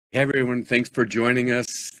Hey everyone, thanks for joining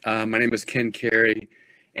us. My name is Ken Carey,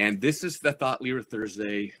 and this is the Thought Leader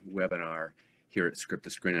Thursday webinar here at Script to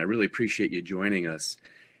Screen. I really appreciate you joining us.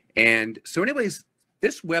 And so anyways,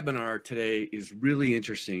 this webinar today is really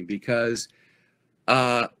interesting because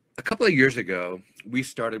a couple of years ago, we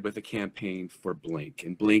started with a campaign for Blink,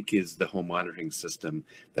 and Blink is the home monitoring system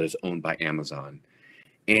that is owned by Amazon.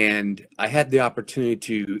 And I had the opportunity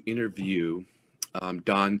to interview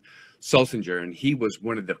Don Sulsinger, and he was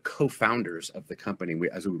one of the co-founders of the company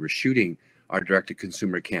as we were shooting our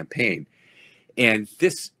direct-to-consumer campaign. And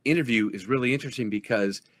this interview is really interesting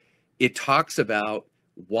because it talks about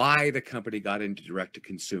why the company got into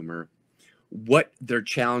direct-to-consumer, what their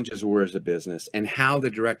challenges were as a business, and how the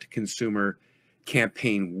direct-to-consumer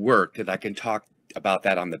campaign worked. And I can talk about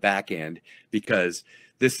that on the back end because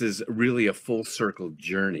this is really a full circle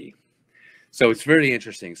journey. So it's very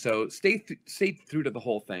interesting. So stay through to the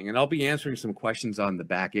whole thing, and I'll be answering some questions on the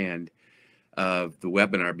back end of the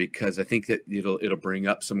webinar because I think that it'll bring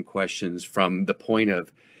up some questions from the point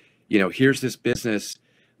of, here's this business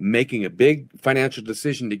making a big financial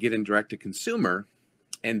decision to get in direct to consumer,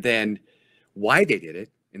 and then why they did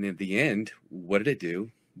it, and at the end, what did it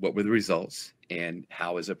do? What were the results, and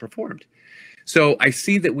how has it performed? So I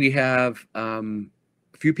see that we have a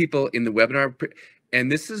few people in the webinar. And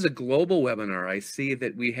this is a global webinar. I see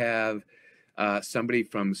that we have somebody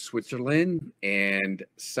from Switzerland and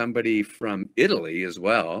somebody from Italy as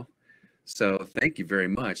well. So thank you very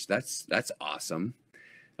much. That's awesome.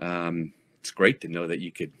 It's great to know that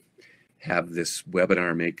you could have this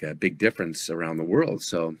webinar make a big difference around the world.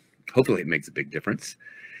 So hopefully it makes a big difference.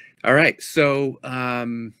 All right. So,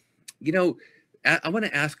 I want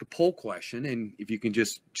to ask a poll question, and if you can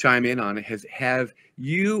just chime in on it. Have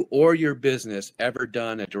you or your business ever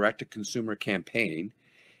done a direct-to-consumer campaign?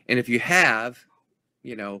 And if you have,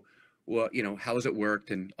 how has it worked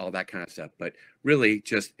and all that kind of stuff. But really,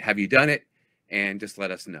 just have you done it, and just let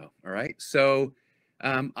us know. All right. So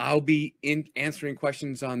I'll be answering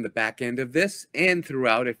questions on the back end of this and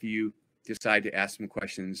throughout if you decide to ask some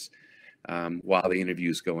questions while the interview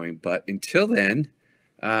is going. But until then,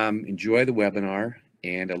 enjoy the webinar,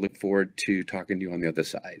 and I look forward to talking to you on the other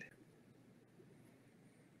side.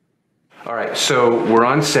 All right, so we're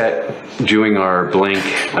on set doing our Blink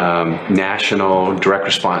national direct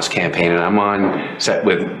response campaign, and I'm on set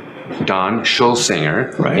with Don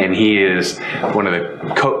Sulsinger, right. And he is one of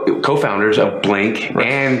the co-founders of Blink, right,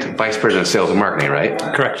 and Vice President of Sales and Marketing, right?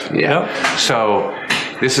 Correct. Yeah. Yep. So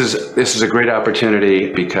this is a great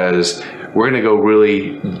opportunity because we're going to go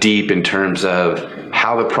really deep in terms of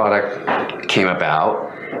how the product came about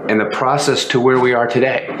and the process to where we are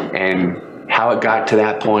today and how it got to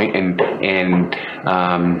that point and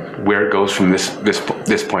where it goes from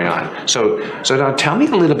this point on. So now tell me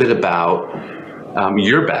a little bit about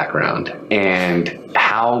your background and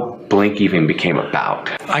how Blink even became about.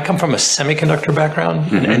 I come from a semiconductor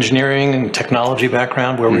background, an engineering and technology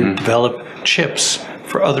background where we develop chips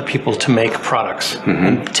for other people to make products,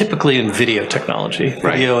 and typically in video technology,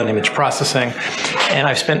 video and image processing. And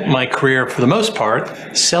I've spent my career, for the most part,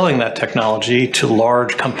 selling that technology to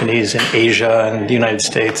large companies in Asia and the United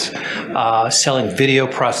States, selling video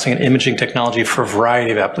processing and imaging technology for a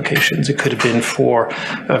variety of applications. It could have been for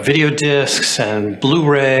video discs and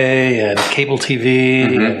Blu-ray and cable TV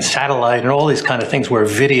and satellite and all these kind of things where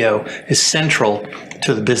video is central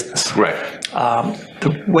to the business. Right.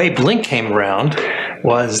 The way Blink came around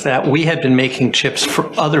was that we had been making chips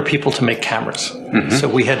for other people to make cameras. So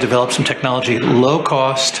we had developed some technology, low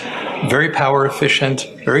cost, very power efficient,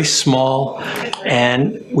 very small,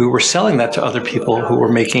 and we were selling that to other people who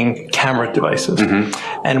were making camera devices.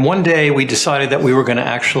 And one day we decided that we were going to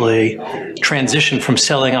actually transition from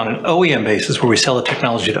selling on an OEM basis, where we sell the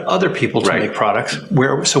technology to other people to make products,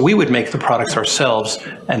 so we would make the products ourselves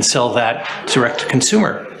and sell that direct to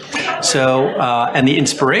consumer. So, and the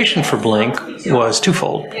inspiration for Blink was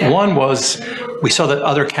twofold. One was we saw that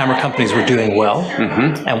other camera companies were doing well,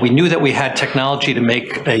 and we knew that we had technology to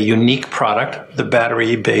make a unique product, the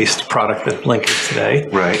battery-based product that Blink is today.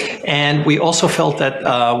 Right. And we also felt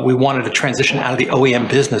that we wanted to transition out of the OEM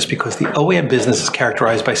business because the OEM business is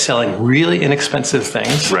characterized by selling really inexpensive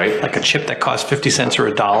things, like a chip that costs 50 cents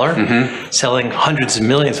or $1, selling hundreds of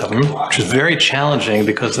millions of them, which is very challenging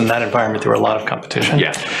because in that environment there were a lot of competition.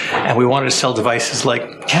 Yeah. And we wanted to sell devices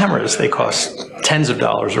like cameras. They cost tens of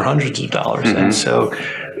dollars or hundreds of dollars. And so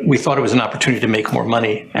we thought it was an opportunity to make more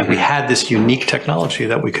money. And we had this unique technology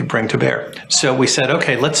that we could bring to bear. So we said,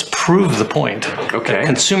 okay, let's prove the point that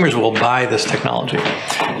consumers will buy this technology.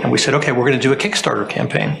 And we said, okay, we're going to do a Kickstarter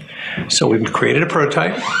campaign. So we created a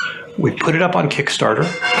prototype. We put it up on Kickstarter,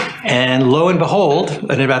 and lo and behold,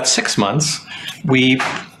 in about 6 months, we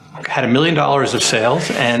had $1 million of sales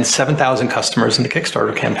and 7,000 customers in the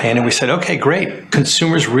Kickstarter campaign. And we said, okay, great.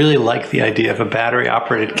 Consumers really like the idea of a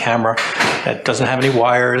battery-operated camera that doesn't have any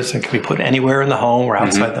wires and can be put anywhere in the home or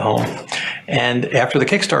outside the home. And after the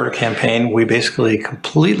Kickstarter campaign, we basically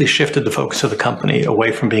completely shifted the focus of the company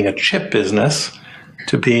away from being a chip business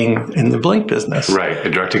to being in the Blink business. Right, a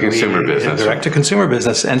direct-to-consumer business. A direct-to-consumer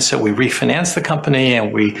business. And so we refinanced the company,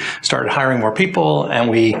 and we started hiring more people, and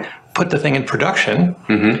we put the thing in production.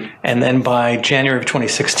 And then by January of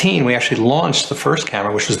 2016, we actually launched the first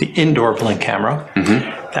camera, which was the indoor Blink camera.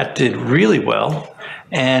 That did really well.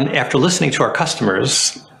 And after listening to our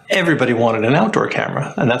customers, everybody wanted an outdoor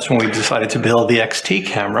camera. And that's when we decided to build the XT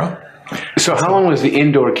camera. So how long was the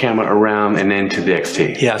indoor camera around and then to the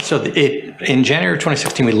XT? Yeah, so in January of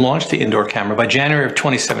 2016, we launched the indoor camera. By January of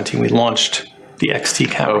 2017, we launched the XT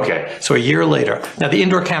camera. Okay. So a year later. Now, the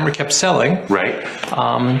indoor camera kept selling. Right.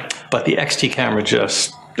 But the XT camera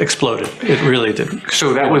just exploded. It really did.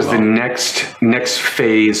 So that was the next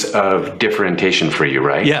phase of differentiation for you,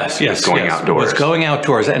 right? Yes. Going outdoors. It was going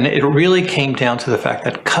outdoors. And it really came down to the fact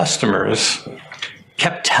that customers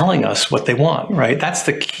kept telling us what they want, right? That's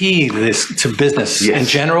the key to business in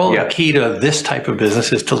general. The key to this type of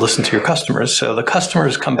business is to listen to your customers. So the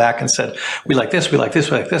customers come back and said, we like this, we like this,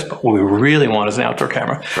 we like this, but what we really want is an outdoor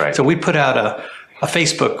camera. Right. So we put out a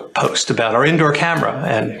Facebook post about our indoor camera,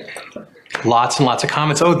 and lots and lots of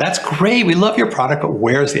comments. Oh, that's great. We love your product, but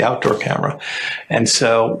where's the outdoor camera? And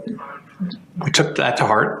so we took that to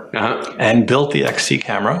heart and built the XT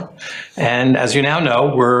camera. And as you now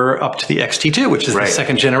know, we're up to the XT2, which is the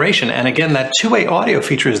second generation. And again, that two-way audio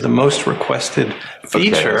feature is the most requested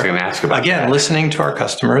feature. Okay, I was going to ask about that. Listening to our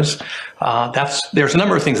customers. There's a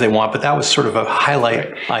number of things they want, but that was sort of a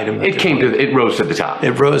highlight item. It rose to the top.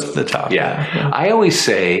 It rose to the top. Yeah. I always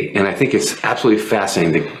say, and I think it's absolutely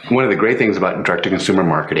fascinating, that one of the great things about direct-to-consumer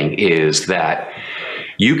marketing is that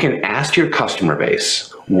you can ask your customer base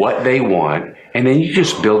what they want, and then you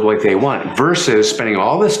just build what they want, versus spending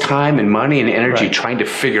all this time and money and energy trying to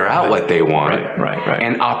figure out what they want,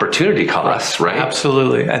 and opportunity costs, right?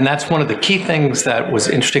 Absolutely. And that's one of the key things that was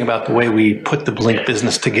interesting about the way we put the Blink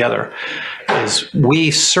business together, is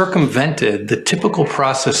we circumvented the typical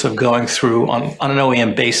process of going through on an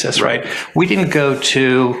OEM basis, right? We didn't go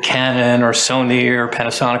to Canon or Sony or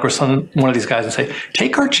Panasonic or one of these guys and say,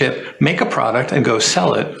 take our chip, make a product, and go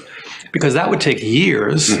sell it. Because that would take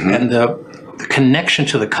years, and the connection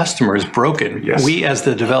to the customer is broken. We, as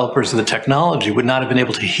the developers of the technology, would not have been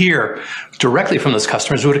able to hear directly from those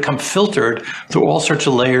customers. It would have come filtered through all sorts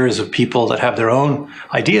of layers of people that have their own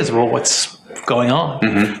ideas about what's going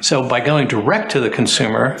on. So by going direct to the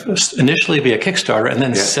consumer, initially via Kickstarter, and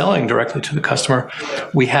then selling directly to the customer,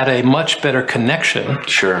 we had a much better connection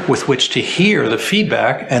with which to hear the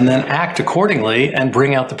feedback and then act accordingly and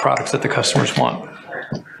bring out the products that the customers want.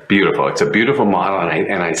 Beautiful. It's a beautiful model,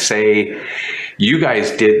 and I say you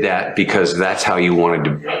guys did that because that's how you wanted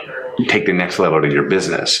to take the next level to your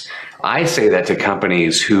business. I say that to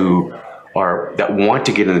companies that want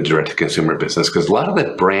to get in the direct-to-consumer business, because a lot of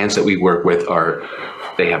the brands that we work with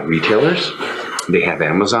they have retailers, they have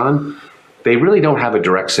Amazon. They really don't have a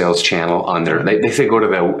direct sales channel on they say go to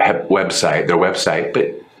their website,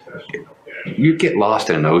 but you get lost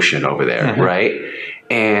in an ocean over there, right?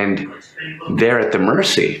 And they're at the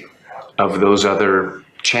mercy of those other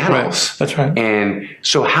channels. That's right. And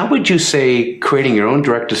so how would you say creating your own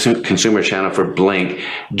direct-to-consumer channel for Blink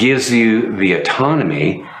gives you the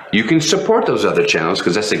autonomy? You can support those other channels,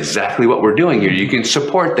 because that's exactly what we're doing here. You can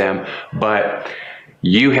support them, but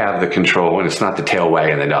you have the control, and it's not the tail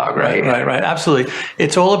wagging the dog, right? Right. Absolutely.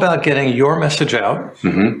 It's all about getting your message out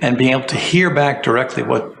and being able to hear back directly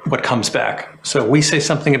what comes back. So we say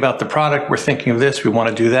something about the product, we're thinking of this, we want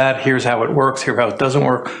to do that, here's how it works, here's how it doesn't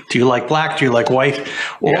work. Do you like black? Do you like white?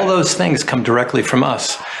 All those things come directly from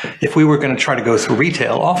us. If we were going to try to go through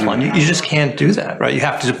retail offline, you just can't do that, right? You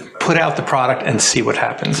have to put out the product and see what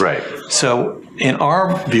happens. Right. So in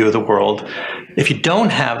our view of the world, if you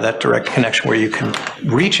don't have that direct connection where you can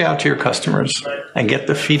reach out to your customers and get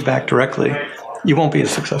the feedback directly, you won't be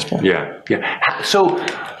as successful. Yeah. So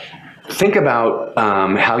think about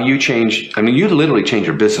how you changed. I mean, you literally changed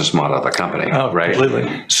your business model of a company, right?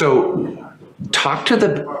 Completely. So talk to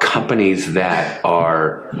the companies that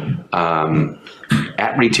are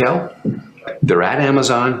at retail. They're at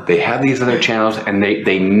Amazon, they have these other channels, and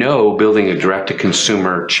they know building a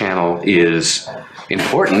direct-to-consumer channel is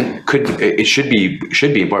important. It should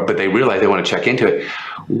be important, but they realize they want to check into it.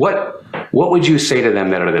 What what would you say to them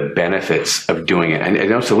that are the benefits of doing it? I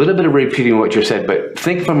know it's a little bit of repeating what you said, but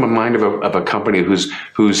think from the mind of a company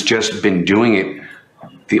who's just been doing it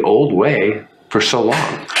the old way for so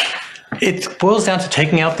long. It boils down to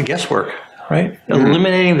taking out the guesswork, right?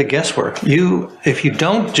 Eliminating the guesswork. If you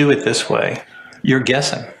don't do it this way, you're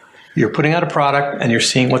guessing. You're putting out a product and you're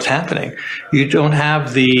seeing what's happening. You don't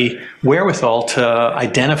have the wherewithal to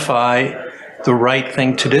identify the right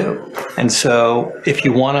thing to do. And so if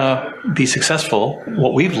you want to be successful,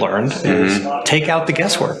 what we've learned is take out the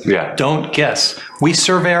guesswork. Yeah. Don't guess. We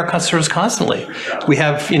survey our customers constantly. We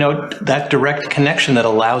have, that direct connection that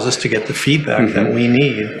allows us to get the feedback that we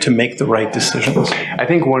need to make the right decisions. I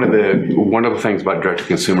think one of the wonderful things about direct to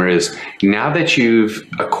consumer is now that you've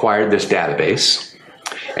acquired this database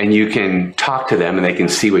and you can talk to them and they can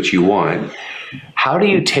see what you want, how do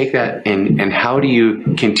you take that and how do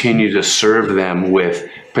you continue to serve them with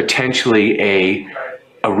potentially a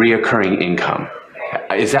reoccurring income?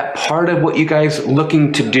 Is that part of what you guys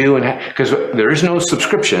looking to do? And because there is no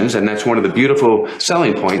subscriptions, and that's one of the beautiful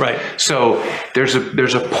selling points. Right. So there's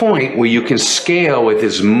a point where you can scale with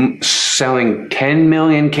this selling 10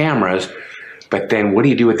 million cameras, but then what do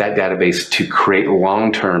you do with that database to create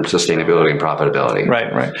long-term sustainability and profitability?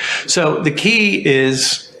 Right. So the key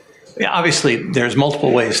is, obviously, there's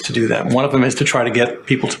multiple ways to do that. One of them is to try to get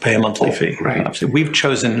people to pay a monthly fee. Right. Obviously, we've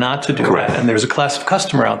chosen not to do that. And there's a class of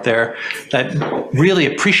customer out there that really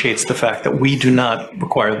appreciates the fact that we do not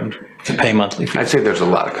require them to pay monthly fees. I'd say there's a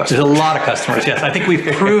lot of customers. There's a lot of customers, yes. I think we've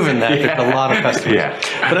proven that there's a lot of customers. Yeah.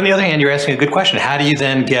 But on the other hand, you're asking a good question. How do you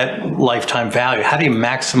then get lifetime value? How do you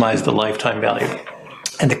maximize the lifetime value?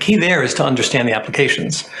 And the key there is to understand the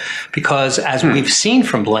applications. Because as we've seen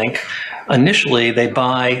from Blink, initially they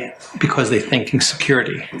buy because they're thinking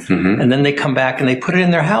security. And then they come back and they put it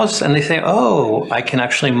in their house and they say, oh, I can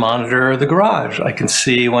actually monitor the garage. I can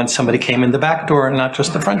see when somebody came in the back door and not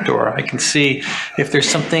just the front door. I can see if there's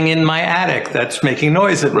something in my attic that's making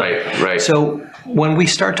noise at night. Right. So when we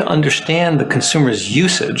start to understand the consumer's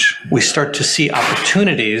usage, we start to see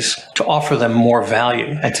opportunities to offer them more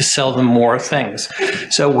value and to sell them more things.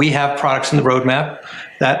 So we have products in the roadmap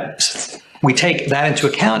that we take that into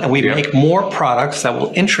account and we make more products that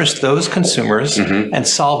will interest those consumers and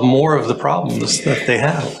solve more of the problems that they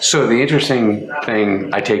have. So the interesting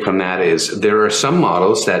thing I take from that is there are some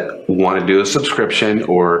models that want to do a subscription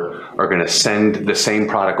or are going to send the same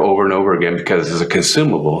product over and over again because it's a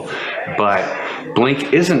consumable, but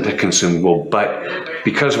Blink isn't a consumable, but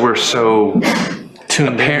because we're so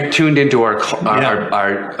tuned into our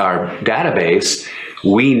database,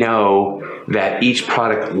 we know that each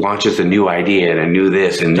product launches a new idea and a new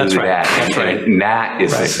this and new that. That's right. And that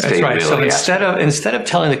is sustainability. So instead of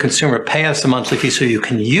telling the consumer, pay us a monthly fee so you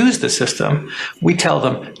can use the system, we tell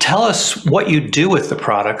them, tell us what you do with the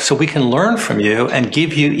product so we can learn from you and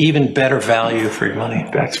give you even better value for your money.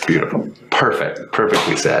 That's beautiful. Perfect.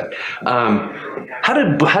 Perfectly said. How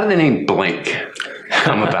did the name Blink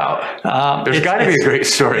come about? There's got to be a great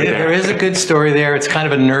story there. There is a good story there. It's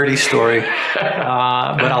kind of a nerdy story,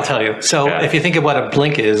 but I'll tell you. So if you think of what a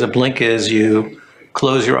blink is you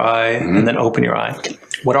close your eye and then open your eye.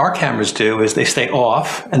 What our cameras do is they stay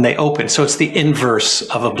off and they open. So it's the inverse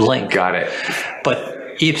of a blink. Got it.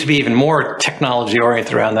 But to be even more technology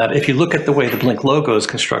oriented around that, if you look at the way the Blink logo is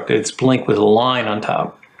constructed, it's Blink with a line on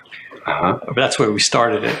top. That's where we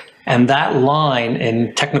started it. And that line,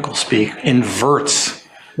 in technical speak, inverts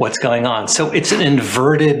what's going on. So it's an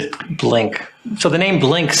inverted blink. So the name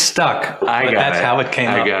Blink stuck, but that's how it came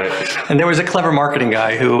up. I got it. And there was a clever marketing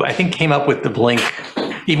guy who I think came up with the Blink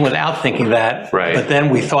even without thinking that. Right. But then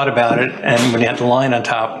we thought about it, and when you had the line on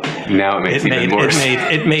top, now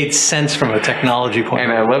it made sense from a technology point of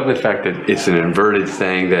view. And I love the fact that it's an inverted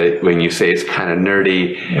thing, that when you say it's kind of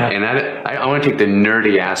nerdy, and I want to take the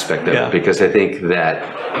nerdy aspect of it, because I think that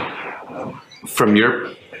from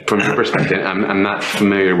your perspective, I'm not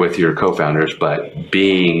familiar with your co-founders, but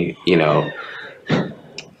being,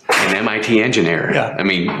 an MIT engineer. I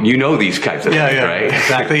mean, these kinds of things, right?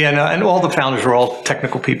 Exactly. And all the founders were all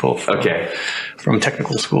technical people from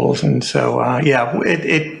technical schools. And so,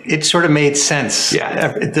 it sort of made sense.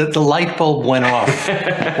 The light bulb went off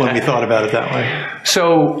when we thought about it that way.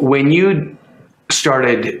 So when you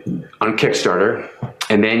started on Kickstarter,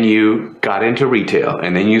 and then you got into retail,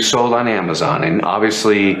 and then you sold on Amazon, and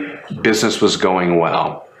obviously business was going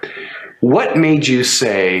well, what made you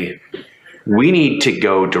say, we need to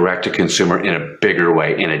go direct to consumer in a bigger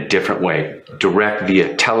way, in a different way, direct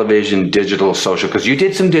via television, digital, social? Because you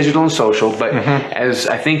did some digital and social, but as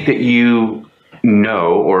I think that you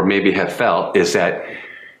know, or maybe have felt, is that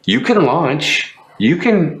you can launch, you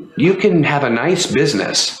can have a nice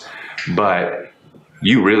business, but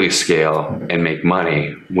you really scale and make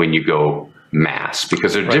money when you go mass,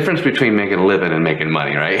 because there's a difference between making a living and making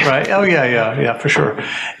money, right? Right. Oh yeah, for sure.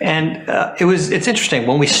 And it's interesting.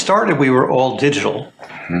 When we started, we were all digital,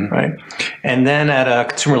 right? And then at a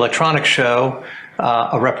consumer electronics show,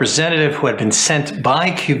 a representative who had been sent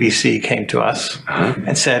by QVC came to us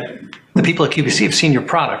and said, "The people at QVC have seen your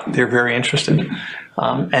product. They're very interested."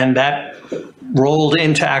 And that rolled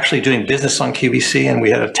into actually doing business on QVC, and we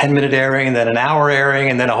had a 10-minute airing, and then an hour airing,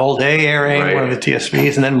 and then a whole day airing, one of the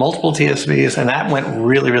TSVs, and then multiple TSVs, and that went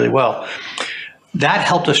really, really well. That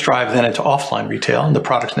helped us drive then into offline retail, and the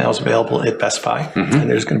product now is available at Best Buy, and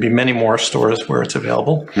there's going to be many more stores where it's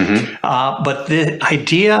available. But the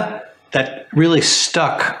idea that really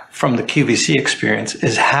stuck from the QVC experience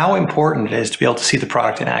is how important it is to be able to see the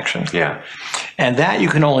product in action. Yeah. And that you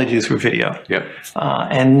can only do through video. Yep.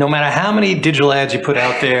 And no matter how many digital ads you put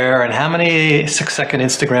out there and how many 6-second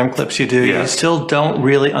Instagram clips you do, you still don't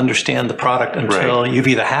really understand the product until you've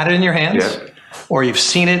either had it in your hands or you've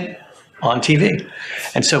seen it on TV.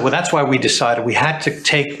 And so that's why we decided we had to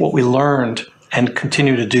take what we learned and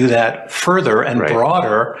continue to do that further and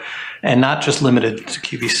broader, and not just limited to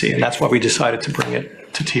QVC. And that's why we decided to bring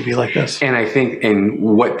it to TV like this. And I think, and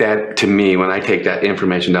what that, to me, when I take that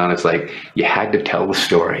information down, it's like, you had to tell the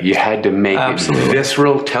story. You had to make it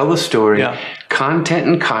visceral, tell the story, content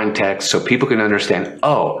and context, so people can understand,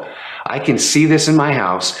 oh, I can see this in my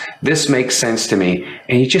house. This makes sense to me.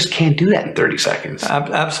 And you just can't do that in 30 seconds.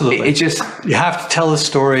 Absolutely. It just, you have to tell the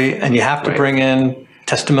story, and you have to bring in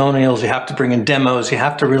testimonials, you have to bring in demos, you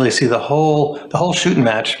have to really see the whole shooting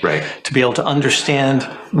match to be able to understand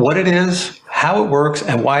what it is, how it works,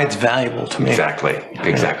 and why it's valuable to me. Exactly.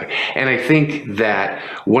 And I think that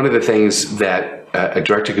one of the things that a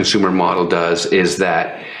direct-to-consumer model does is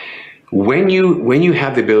that when you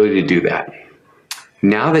have the ability to do that,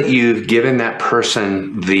 now that you've given that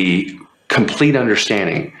person the complete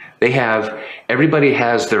understanding, everybody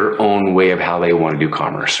has their own way of how they want to do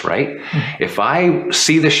commerce, right? If I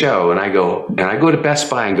see the show and I go to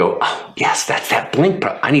Best Buy and go, oh yes, that's that Blink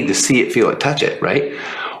product. I need to see it, feel it, touch it, right?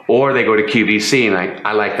 Or they go to QVC and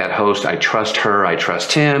I like that host. I trust her. I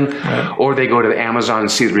trust him. Or they go to Amazon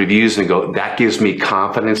and see the reviews and go, that gives me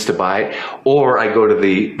confidence to buy it. Or I go to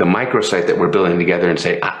the microsite that we're building together and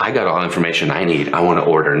say, I got all the information I need. I want to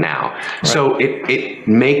order now. So it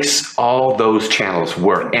makes all those channels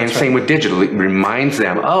work. And same with digital. It reminds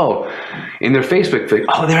them, oh, in their Facebook feed,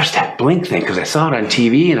 oh, there's that Blink thing because I saw it on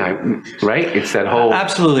TV, and it's that whole.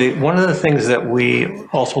 Absolutely. One of the things that we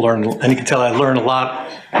also learned, and you can tell I learned a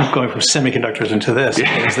lot going from semiconductors into this,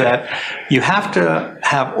 is that you have to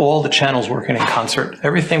have all the channels working in concert.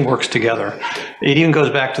 Everything works together. It even goes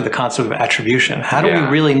back to the concept of attribution. How do we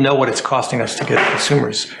really know what it's costing us to get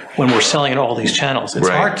consumers when we're selling in all these channels? It's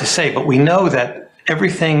hard to say, but we know that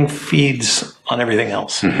everything feeds on everything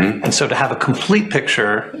else. And so to have a complete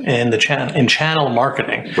picture in channel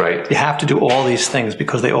marketing, you have to do all these things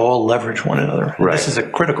because they all leverage one another. This is a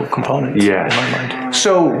critical component in my mind.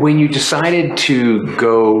 So when you decided to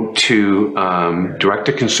go to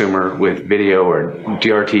direct-to-consumer with video or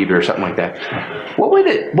DRTV or something like that, what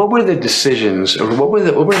were the decisions, or what were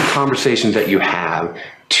the conversations that you have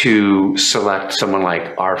to select someone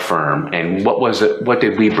like our firm, and what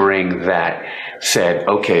did we bring that said,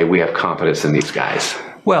 okay, we have confidence in these guys?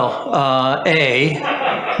 Well,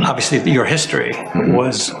 obviously your history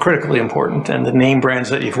was critically important, and the name brands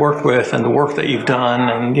that you've worked with and the work that you've done,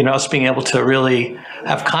 and us being able to really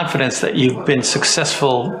have confidence that you've been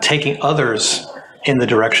successful taking others in the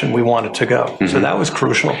direction we wanted to go. So that was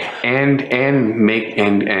crucial. And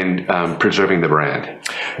preserving the brand.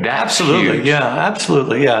 That's huge.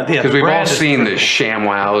 Absolutely. Because we've all seen the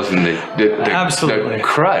ShamWows and the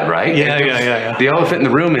crud, right? Yeah. The elephant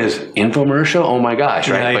in the room is Infomercial. Oh my gosh,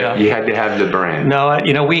 right? But you had to have the brand. No,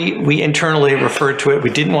 we internally referred to it.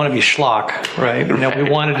 We didn't want to be schlock, right? We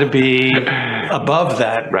wanted to be above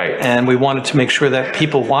that, right? And we wanted to make sure that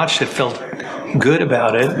people watched it, felt good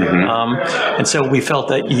about it, and so we felt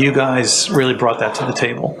that you guys really brought that to the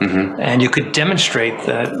table, and you could demonstrate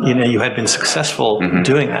that you had been successful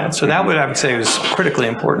doing that. So that I would say was critically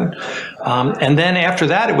important. And then after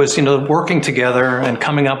that, it was working together and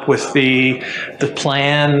coming up with the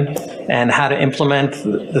plan and how to implement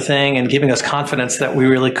the thing, and giving us confidence that we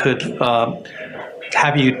really could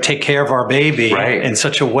have you take care of our baby in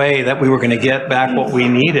such a way that we were going to get back what we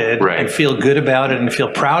needed and feel good about it and feel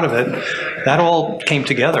proud of it. That all came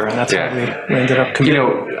together, and that's how we ended up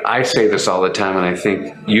committing. I say this all the time, and I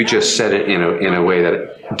think you just said it in a way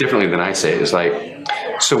that differently than I say it. It's like,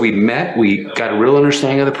 So we met, we got a real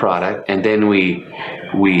understanding of the product, and then we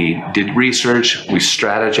did research, we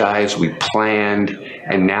strategized, we planned,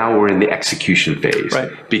 and now we're in the execution phase.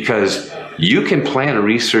 Right. Because you can plan a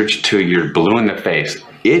research till you're blue in the face.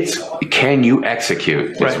 It's, can you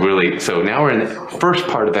execute? It's really, so now we're in the first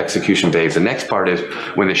part of execution phase. The next part is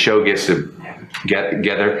when the show gets to get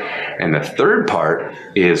together. And the third part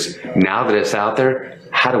is, now that it's out there,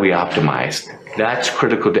 how do we optimize? That's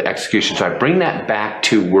critical to execution. So I bring that back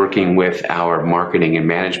to working with our marketing and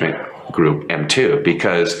management group, M2,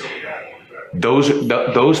 because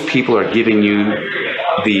those people are giving you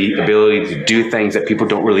the ability to do things that people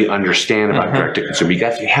don't really understand about direct-to-consumer.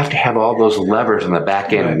 You have to have all those levers in the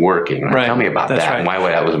back end working. Right? Tell me about that and why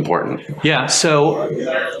that was important. Yeah, so,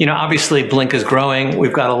 obviously Blink is growing.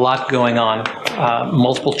 We've got a lot going on.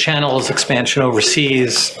 Multiple channels, expansion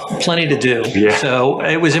overseas, plenty to do. Yeah. So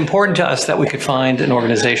it was important to us that we could find an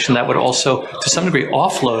organization that would also, to some degree,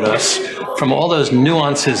 offload us from all those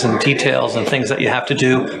nuances and details and things that you have to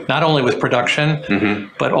do, not only with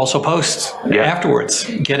production, but also post afterwards,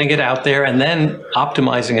 getting it out there and then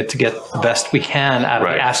optimizing it to get the best we can out of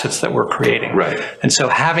the assets that we're creating. Right. And so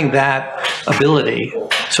having that ability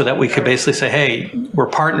so that we could basically say, hey, we're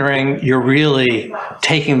partnering, you're really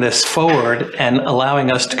taking this forward and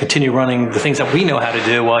allowing us to continue running the things that we know how to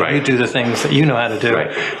do while you do the things that you know how to do.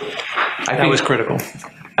 I think was critical.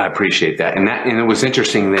 I appreciate that. And it was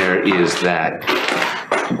interesting there is that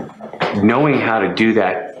knowing how to do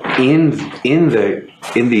that in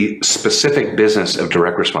the specific business of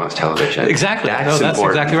direct response television. Exactly. That's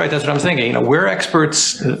exactly right. That's what I'm thinking. We're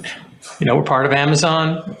experts. We're part of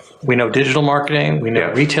Amazon. We know digital marketing. We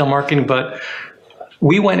know retail marketing. But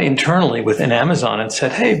we went internally within Amazon and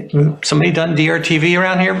said, hey, somebody done DRTV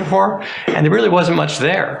around here before? And there really wasn't much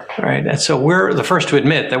there, right? And so we're the first to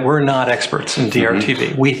admit that we're not experts in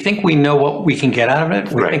DRTV. We think we know what we can get out of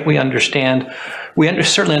it. We think we understand.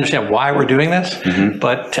 Certainly understand why we're doing this,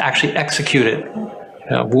 but to actually execute it,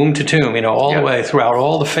 womb to tomb, all the way throughout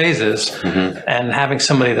all the phases, and having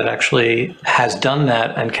somebody that actually has done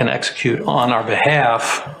that and can execute on our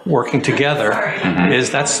behalf, working together,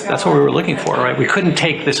 that's what we were looking for, right? We couldn't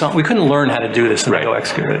take this on. We couldn't learn how to do this and go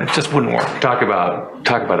execute it. It just wouldn't work. Talk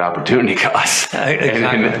about opportunity cost,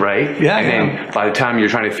 exactly. Right? Yeah. And then by the time you're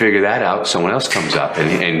trying to figure that out, someone else comes up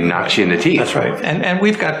and knocks you in the teeth. That's right. And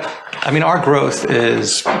we've got, our growth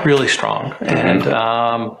is really strong, and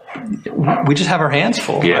we just have our hands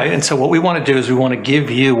full, right? And so what we want to do is we want to give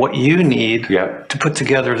you what you need to put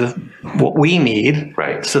together what we need,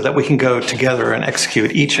 so that we can go together and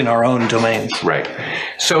execute each in our own domains. Right.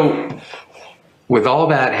 So with all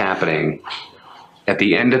that happening, at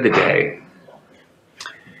the end of the day,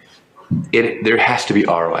 there has to be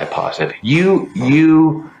ROI positive. You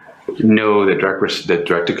know the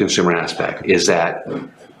direct-to-consumer aspect is that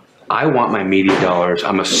I want my media dollars.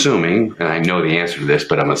 I'm assuming, and I know the answer to this,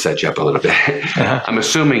 but I'm going to set you up a little bit. I'm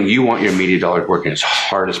assuming you want your media dollars working as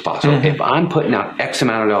hard as possible. If I'm putting out X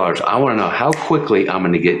amount of dollars, I want to know how quickly I'm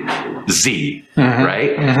going to get Z,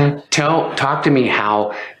 right? Talk to me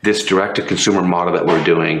how this direct-to-consumer model that we're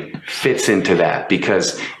doing fits into that,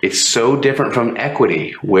 because it's so different from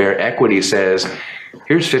equity, where equity says,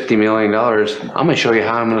 here's $50 million. I'm going to show you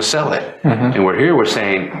how I'm going to sell it. And we're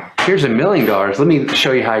saying, here's $1 million. Let me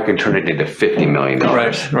show you how I can turn it into $50 million.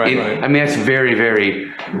 Right. I mean, that's very,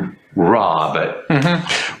 very raw, but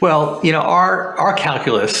well, our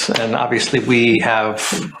calculus, and obviously we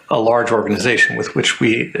have a large organization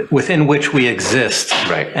within which we exist,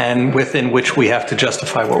 and within which we have to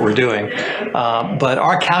justify what we're doing. But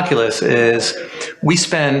our calculus is we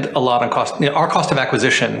spend a lot on cost. Our cost of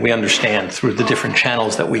acquisition we understand through the different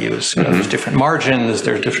channels that we use. There's different margins,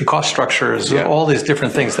 there's different cost structures, all these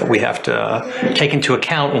different things that we have to take into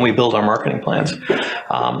account when we build our marketing plans.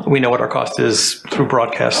 We know what our cost is through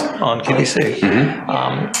broadcast on QVC.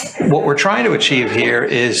 What we're trying to achieve here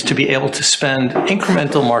is to be able to spend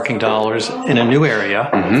incremental marketing dollars in a new area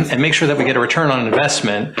and make sure that we get a return on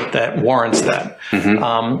investment that warrants that.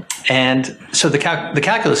 And so the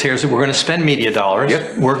calculus here is that we're going to spend media dollars.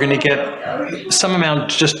 We're going to get some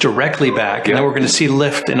amount just directly back, and then we're going to see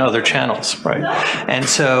lift in other channels, right? And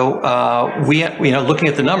so looking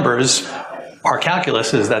at the numbers, our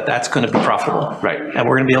calculus is that that's going to be profitable, and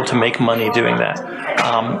we're going to be able to make money doing that.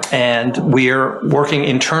 And we're working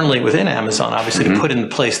internally within Amazon, obviously, to put in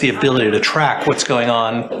place the ability to track what's going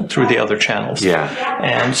on through the other channels.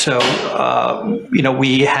 And so,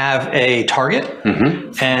 we have a target,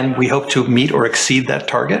 and we hope to meet or exceed that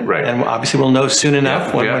target. And obviously, we'll know soon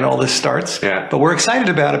enough when all this starts. But we're excited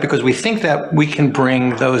about it because we think that we can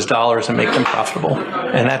bring those dollars and make them profitable.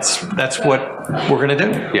 And that's what we're going to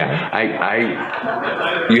do. Yeah,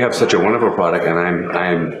 you have such a wonderful product, and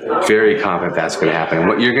I'm very confident that's going to happen. And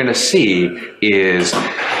what you're going to see is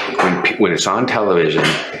when it's on television,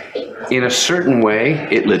 in a certain way,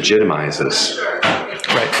 it legitimizes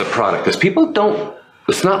the product, because people don't.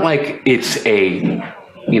 It's not like it's a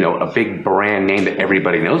big brand name that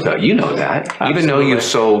everybody knows about. You know that. Absolutely. Even though you've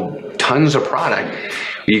sold tons of product,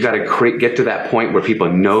 you got to get to that point where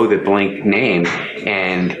people know the Blink name,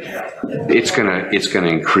 and it's gonna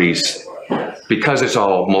increase because it's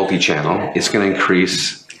all multi-channel. It's going to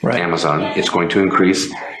increase Amazon. It's going to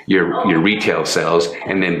increase your retail sales,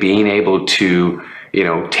 and then being able to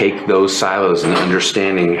take those silos and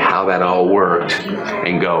understanding how that all worked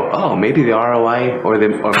and go, oh, maybe the ROI or the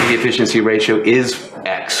media efficiency ratio is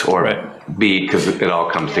X or B, because it all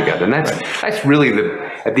comes together. And that's really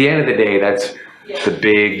at the end of the day, that's the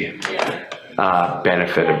big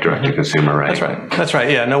benefit of direct-to-consumer, right? That's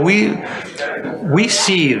right. Yeah. No, we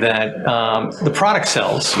see that the product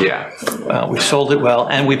sells. Yeah. We've sold it well,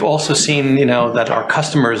 and we've also seen that our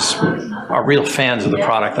customers are real fans of the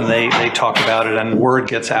product, and they talk about it, and word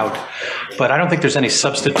gets out. But I don't think there's any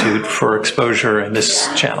substitute for exposure in this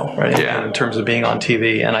channel, right? Yeah. In terms of being on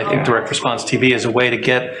TV, and I think direct response TV is a way to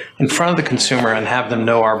get in front of the consumer and have them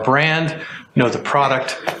know our brand, know the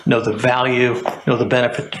product, know the value, know the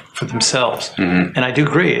benefit for themselves. And I do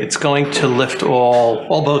agree, it's going to lift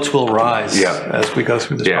all boats will rise as we go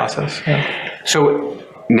through this process. Yeah. So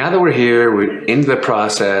now that we're here, we're into the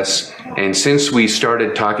process, and since we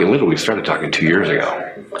started talking, literally we started talking 2 years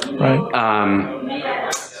ago. Right.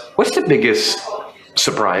 What's the biggest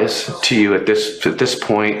surprise to you at this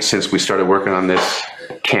point since we started working on this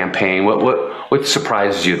campaign? What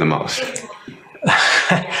surprises you the most?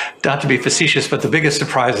 Not to be facetious, but the biggest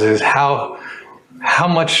surprise is how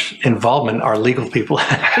much involvement our legal people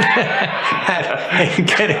had in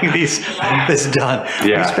getting this done.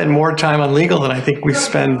 Yeah. We spend more time on legal than I think we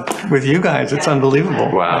spend with you guys. It's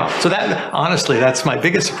unbelievable. Wow. So that, honestly, that's my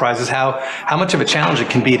biggest surprise, is how much of a challenge it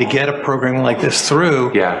can be to get a program like this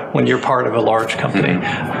through when you're part of a large company.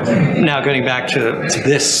 Now, getting back to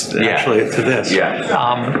this,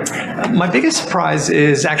 my biggest surprise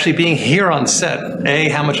is actually being here on set.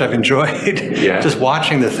 How much I've enjoyed just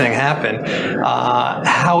watching the thing happen.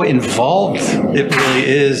 How involved it really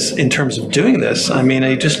is in terms of doing this. I mean,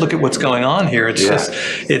 you just look at what's going on here. It's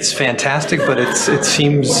it's fantastic, but it's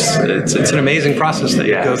an amazing process that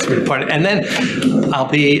you go through to part. And then I'll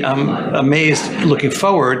be amazed looking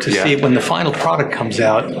forward to see when the final product comes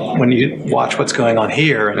out, when you watch what's going on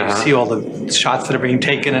here and you see all the shots that are being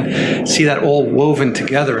taken and see that all woven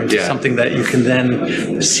together into something that you can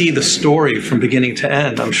then see the story from beginning to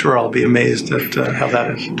end. I'm sure I'll be amazed at how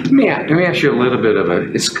that is. Let me ask you a little bit of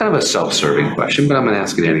it's kind of a self-serving question, but I'm going to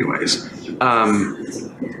ask it anyways.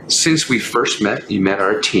 Since we first met, you met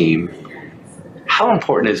our team, how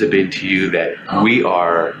important has it been to you that we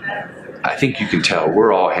are, I think you can tell,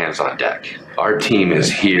 we're all hands on deck. Our team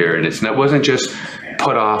is here, and it wasn't just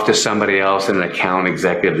put off to somebody else and an account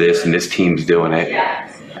executive this, and this team's doing it.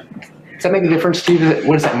 Does that make a difference to you?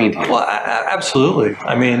 What does that mean to you? Well, absolutely.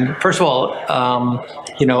 I mean, first of all,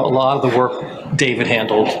 a lot of the work David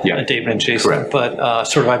handled, David and Jason, correct. But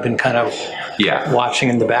sort of I've been kind of watching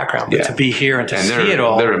in the background. But to be here and to see it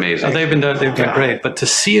all, they're amazing. They've been great. But to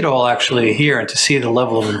see it all actually here and to see the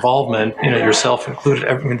level of involvement, yourself included,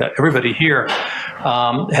 everybody here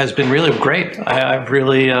has been really great. I've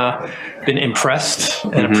really been impressed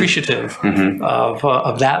and appreciative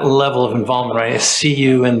of that level of involvement. Right? I see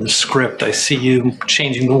you in the script. I see you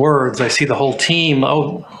changing the words. I see the whole team.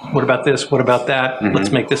 Oh, what about this? What about that?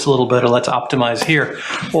 Let's make this a little better. Let's optimize here.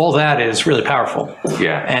 All that is really powerful.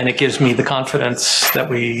 Yeah. And it gives me the confidence that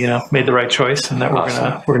we, made the right choice and that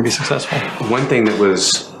we're gonna be successful. One thing that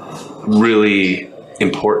was really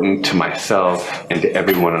important to myself and to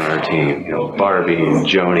everyone on our team, Barbie and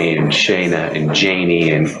Joni and Shayna and Janie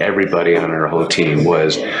and everybody on our whole team,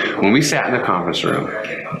 was when we sat in the conference room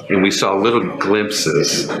and we saw little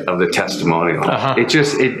glimpses of the testimonial. It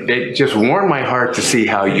just warmed my heart to see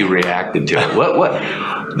how you reacted to it.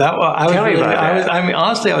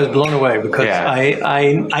 Honestly, I was blown away because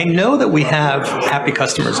I know that we have happy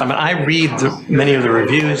customers. I mean, I read many of the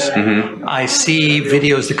reviews. I see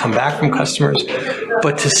videos that come back from customers.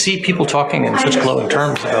 But to see people talking in such glowing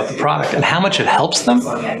terms about the product and how much it helps them,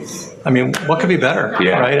 I mean, what could be better,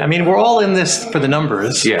 right? I mean, we're all in this for the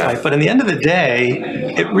numbers, right? But in the end of the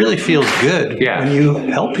day, it really feels good when you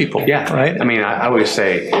help people, right? I mean, I always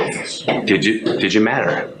say, did you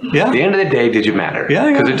matter? Yeah. At the end of the day, did you matter?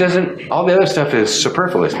 Yeah. Because it doesn't, all the other stuff is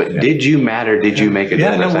superfluous, but did you matter? Did you make a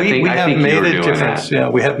difference? No, we I have think made you were a doing difference. that. Yeah,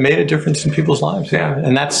 we have made a difference in people's lives. Yeah.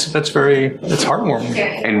 And that's it's heartwarming.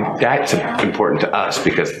 And that's important to us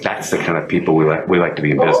because that's the kind of people we like to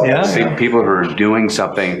be in business. Yeah. See, people who are doing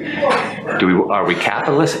something. Are we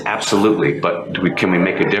capitalists? Absolutely. But can we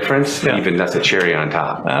make a difference? Yeah. Even that's a cherry on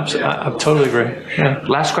top. Absolutely, I totally agree. Yeah.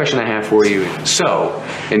 Last question I have for you. So,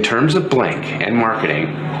 in terms of Blink and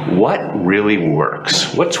marketing, what really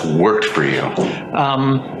works? What's worked for you?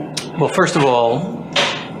 Well, first of all,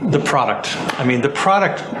 the product. I mean, the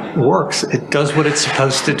product works. It does what it's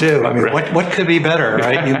supposed to do. I mean, Right. what could be better,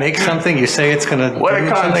 right? You make something, you say it's going to do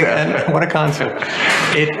something, and what a concept.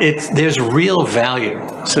 There's real value.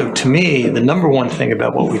 So to me, the number one thing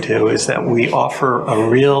about what we do is that we offer a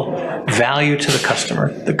real value to the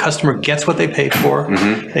customer. The customer gets what they paid for.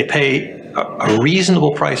 Mm-hmm. They pay a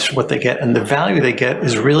reasonable price for what they get, and the value they get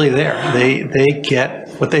is really there. They get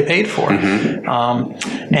what they paid for.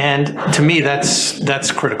 Mm-hmm. And to me,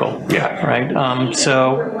 that's critical. Yeah. Right.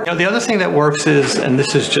 So the other thing that works is, and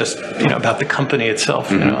this is just about the company itself.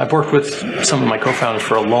 Mm-hmm. I've worked with some of my co-founders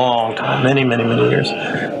for a long time, many years,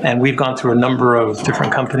 and we've gone through a number of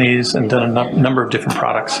different companies and done a number of different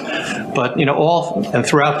products. But all and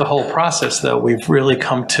throughout the whole process, though, we've really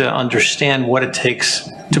come to understand what it takes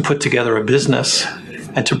to put together a business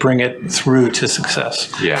and to bring it through to success.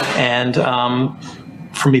 Yeah. And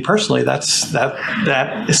for me personally, that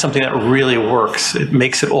is something that really works. It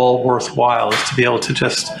makes it all worthwhile, is to be able to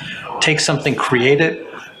just take something, create it,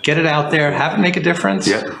 get it out there, have it make a difference.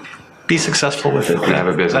 Yep. Be successful with it. And have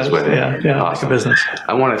a business with it. Yeah, Awesome. make a business.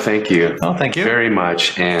 I want to thank you. Oh, thank you. Very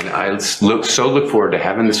much. And I look forward to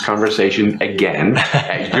having this conversation again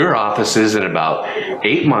at your offices in about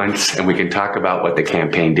 8 months, and we can talk about what the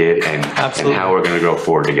campaign did and how we're going to go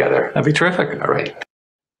forward together. That'd be terrific. All right.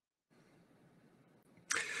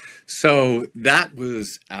 So that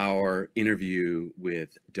was our interview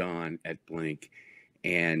with Don at Blink.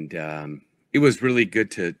 And it was really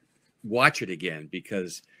good to watch it again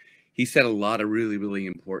because he said a lot of really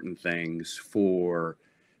important things for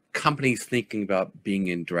companies thinking about being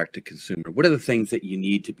in direct to consumer. What are the things that you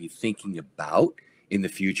need to be thinking about in the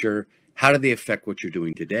future? How do they affect what you're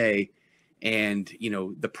doing today? And,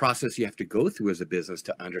 the process you have to go through as a business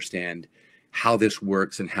to understand how this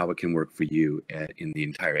works and how it can work for you in the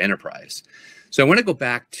entire enterprise. So I want to go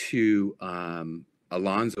back to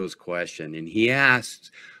Alonzo's question. And he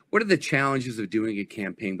asked, what are the challenges of doing a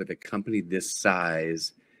campaign with a company this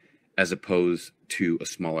size as opposed to a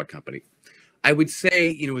smaller company? I would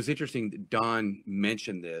say, it was interesting that Don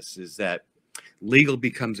mentioned this, is that legal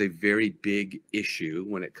becomes a very big issue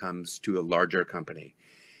when it comes to a larger company.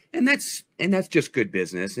 And that's just good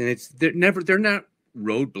business. And they're not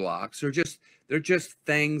roadblocks. They're just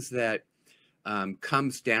things that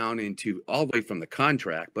comes down into all the way from the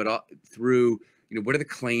contract, but through, what are the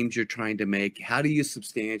claims you're trying to make? How do you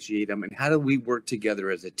substantiate them? And how do we work together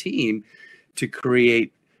as a team to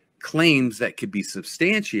create claims that could be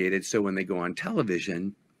substantiated, so when they go on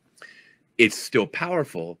television, it's still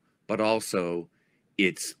powerful, but also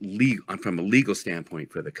it's legal from a legal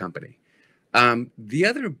standpoint for the company. The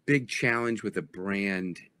other big challenge with a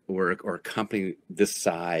brand or a company this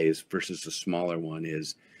size versus a smaller one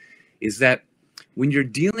is that when you're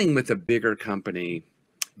dealing with a bigger company,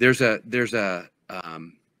 there's an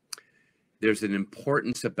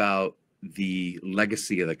importance about the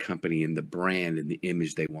legacy of the company and the brand and the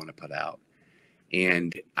image they want to put out.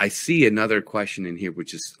 And I see another question in here,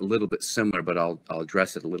 which is a little bit similar, but I'll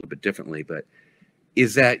address it a little bit differently. But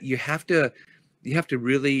is that you have to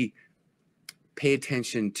really pay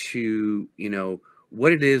attention to,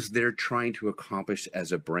 what it is they're trying to accomplish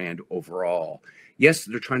as a brand overall. Yes,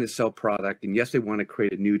 they're trying to sell product, and yes, they want to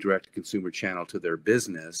create a new direct-to-consumer channel to their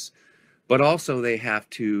business, but also they have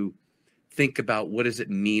to think about what does it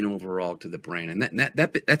mean overall to the brand, and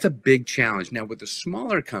that's a big challenge. Now, with a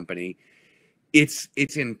smaller company, it's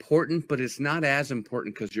important, but it's not as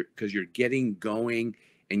important because you're getting going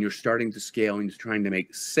and you're starting to scale and you're trying to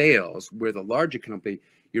make sales. Where the larger company,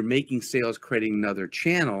 you're making sales, creating another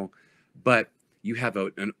channel, but you have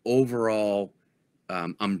an overall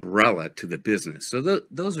umbrella to the business. So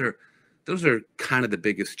those are kind of the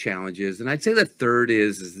biggest challenges. And I'd say the third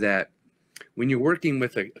is that when you're working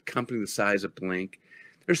with a company the size of Blink,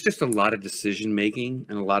 there's just a lot of decision making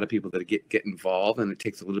and a lot of people that get involved, and it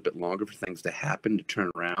takes a little bit longer for things to happen, to turn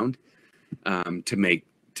around, to make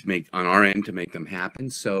on our end to make them happen.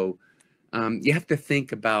 So you have to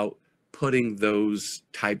think about putting those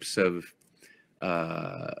types of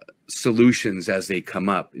solutions as they come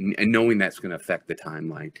up, and knowing that's going to affect the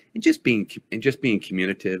timeline, and just being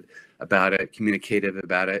communicative about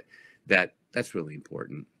it. That's really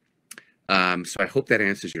important. So I hope that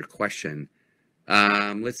answers your question.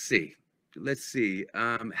 Let's see.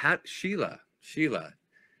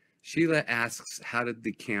 Sheila asks, how did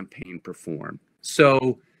the campaign perform?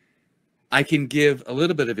 So I can give a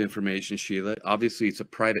little bit of information, Sheila. Obviously, it's a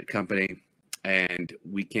private company, and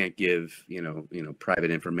we can't give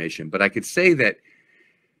private information. But I could say that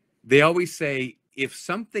they always say, if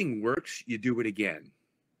something works, you do it again,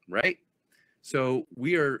 right? So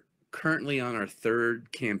we are currently on our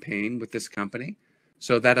third campaign with this company.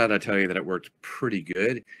 So that ought to tell you that it worked pretty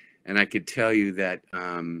good. And I could tell you that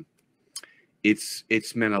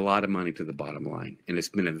it's meant a lot of money to the bottom line. And it's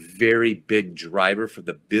been a very big driver for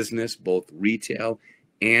the business, both retail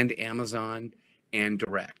and Amazon and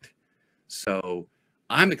direct. So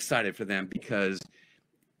I'm excited for them, because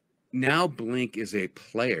now Blink is a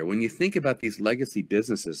player. When you think about these legacy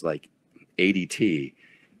businesses like ADT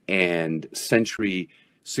and Century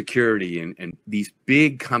Security and these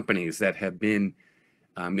big companies that have been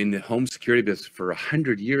in the home security business for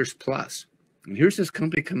 100 years plus. And here's this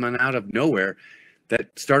company coming out of nowhere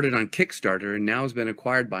that started on Kickstarter and now has been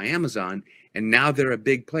acquired by Amazon, and now they're a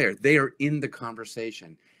big player. They are in the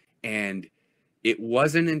conversation. And it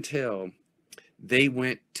wasn't until they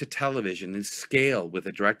went to television and scale with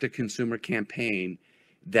a direct-to-consumer campaign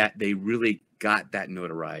that they really got that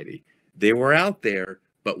notoriety. They were out there,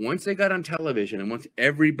 but once they got on television and once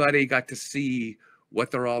everybody got to see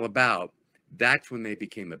what they're all about, that's when they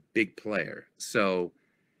became a big player. So,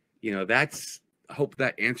 I hope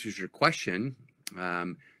that answers your question.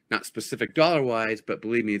 Not specific dollar-wise, but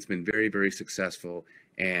believe me, it's been very, very successful.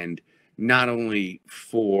 And not only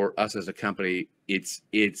for us as a company, it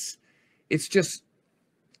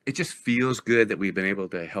just feels good that we've been able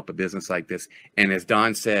to help a business like this. And as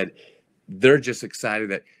Don said, they're just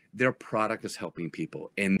excited that their product is helping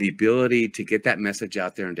people, and the ability to get that message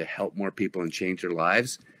out there and to help more people and change their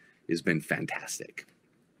lives has been fantastic.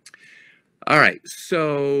 All right,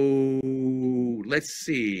 so let's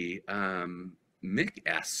see. Mick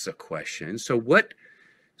asks a question. So what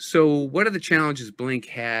are the challenges Blink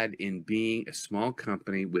had in being a small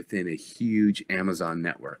company within a huge Amazon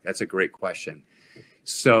network? That's a great question.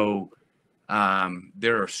 So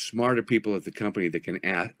there are smarter people at the company that can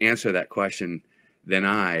answer that question than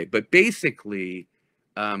I. But basically,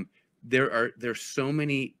 there's so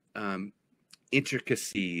many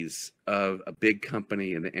intricacies of a big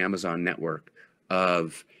company in the Amazon network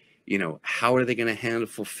of, how are they going to handle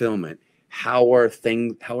fulfillment? How are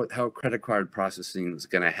credit card processing is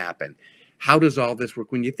going to happen? How does all this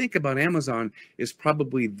work? When you think about Amazon, is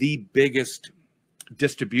probably the biggest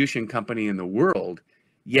distribution company in the world.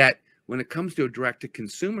 Yet when it comes to a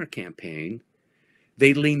direct-to-consumer campaign,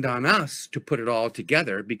 they leaned on us to put it all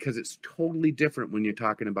together, because it's totally different when you're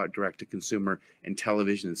talking about direct-to-consumer and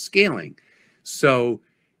television and scaling. So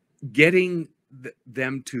getting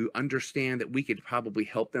them to understand that we could probably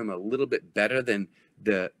help them a little bit better than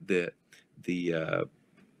the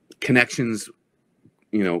connections,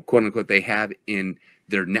 quote unquote, they have in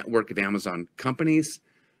their network of Amazon companies,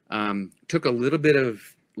 took a little bit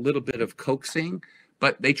of coaxing,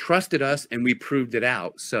 but they trusted us and we proved it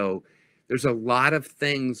out. So there's a lot of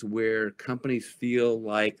things where companies feel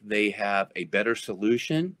like they have a better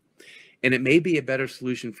solution, and it may be a better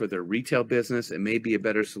solution for their retail business. It may be a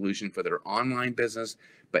better solution for their online business,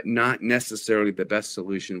 but not necessarily the best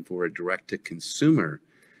solution for a direct-to-consumer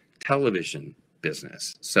television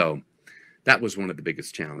business. So that was one of the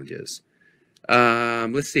biggest challenges.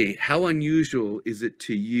 Let's see. How unusual is it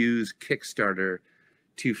to use Kickstarter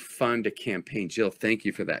to fund a campaign? Jill, thank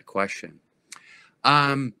you for that question.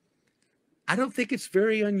 I don't think it's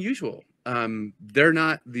very unusual. They're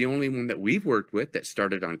not the only one that we've worked with that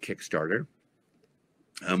started on Kickstarter.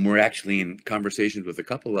 We're actually in conversations with a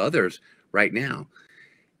couple of others right now.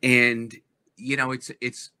 And,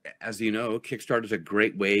 it's as you know, Kickstarter is a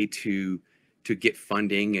great way to get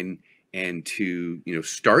funding and to,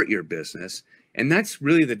 start your business. And that's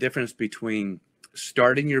really the difference between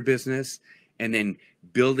starting your business and then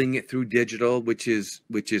building it through digital, which is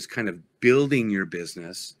kind of building your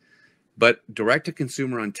business. But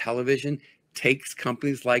direct-to-consumer on television takes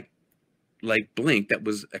companies like Blink, that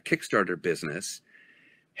was a Kickstarter business,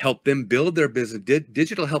 help them build their business.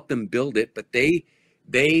 Digital helped them build it, but they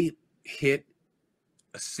hit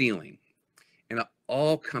a ceiling. And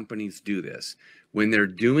all companies do this. When they're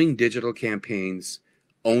doing digital campaigns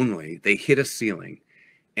only, they hit a ceiling.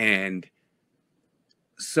 And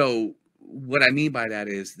so what I mean by that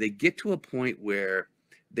is they get to a point where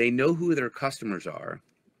they know who their customers are.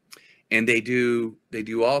 and they do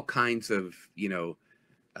all kinds of,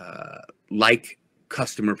 like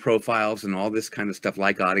customer profiles and all this kind of stuff,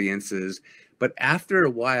 like audiences. But after a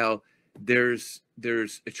while, there's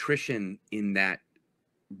attrition in that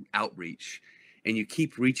outreach, and you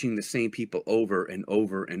keep reaching the same people over and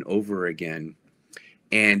over and over again,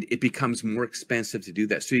 and it becomes more expensive to do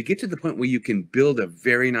that. So you get to the point where you can build a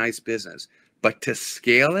very nice business, but to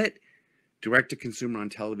scale it, direct to consumer on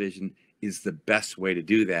television is the best way to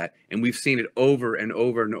do that. And we've seen it over and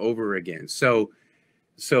over and over again. So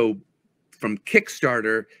from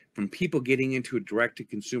Kickstarter, from people getting into a direct to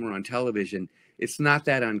consumer on television, it's not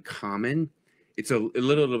that uncommon. It's a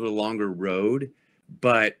little bit of a longer road,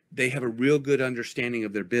 but they have a real good understanding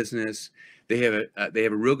of their business. They have a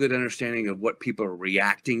real good understanding of what people are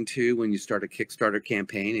reacting to when you start a Kickstarter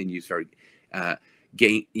campaign, and you start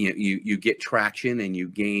you get traction, and you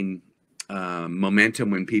gain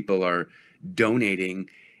momentum when people are donating,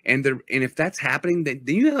 and if that's happening, then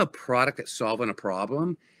you have a product that's solving a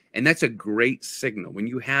problem, and that's a great signal. When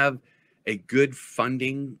you have a good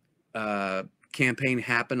funding campaign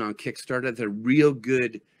happen on Kickstarter, that's a real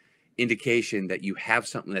good indication that you have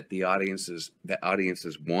something that the audiences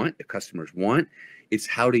want, the customers want. It's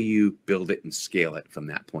how do you build it and scale it from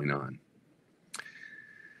that point on.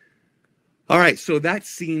 All right, so that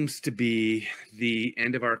seems to be the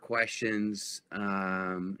end of our questions.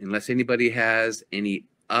 Unless anybody has any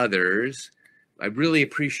others, I really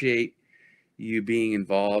appreciate you being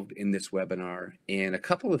involved in this webinar. And a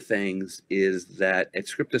couple of things is that at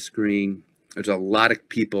Script to Screen, there's a lot of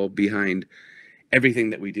people behind everything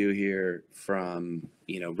that we do here, from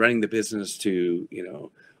running the business to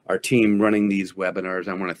our team running these webinars.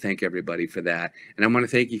 I want to thank everybody for that, and I want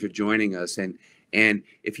to thank you for joining us. And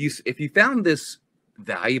if you found this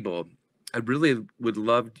valuable, I really would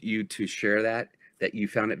love you to share that you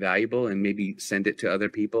found it valuable, and maybe send it to other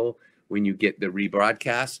people when you get the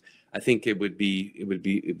rebroadcast. I think it would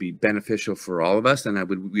be beneficial for all of us, and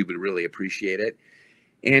we would really appreciate it.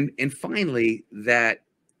 And finally, that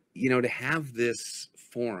to have this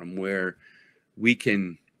forum where we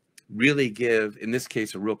can really give, in this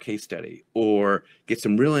case, a real case study, or get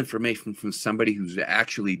some real information from somebody who's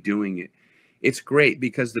actually doing it. It's great,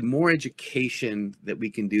 because the more education that we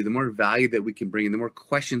can do, the more value that we can bring, and the more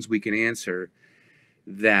questions we can answer,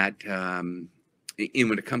 that when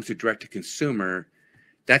it comes to direct to consumer,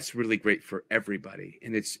 that's really great for everybody.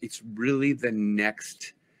 And it's really the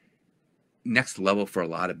next level for a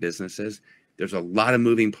lot of businesses. There's a lot of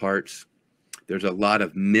moving parts. There's a lot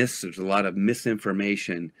of there's a lot of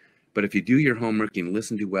misinformation. But if you do your homework and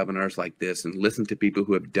listen to webinars like this and listen to people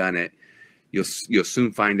who have done it, you'll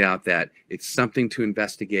soon find out that it's something to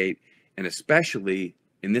investigate. And especially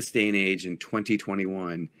in this day and age, in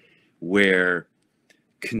 2021, where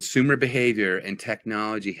consumer behavior and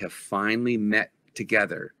technology have finally met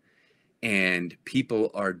together, and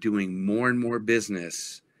people are doing more and more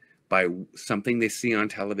business by something they see on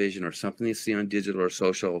television or something they see on digital or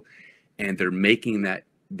social, and they're making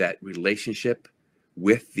that relationship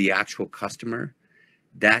with the actual customer,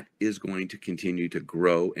 that is going to continue to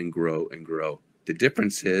grow and grow and grow. The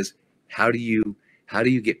difference is, how do you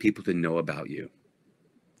get people to know about you?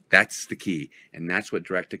 That's the key. And that's what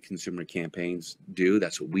direct-to-consumer campaigns do.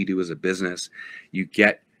 That's what we do as a business. You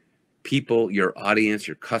get people, your audience,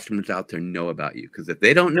 your customers out there know about you. Because if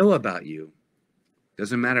they don't know about you,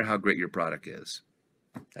 doesn't matter how great your product is.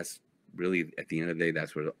 That's really, at the end of the day,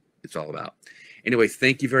 that's what it's all about. Anyway,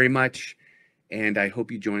 thank you very much. And I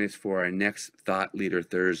hope you join us for our next Thought Leader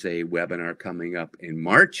Thursday webinar coming up in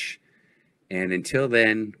March. And until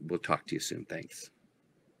then, we'll talk to you soon. Thanks.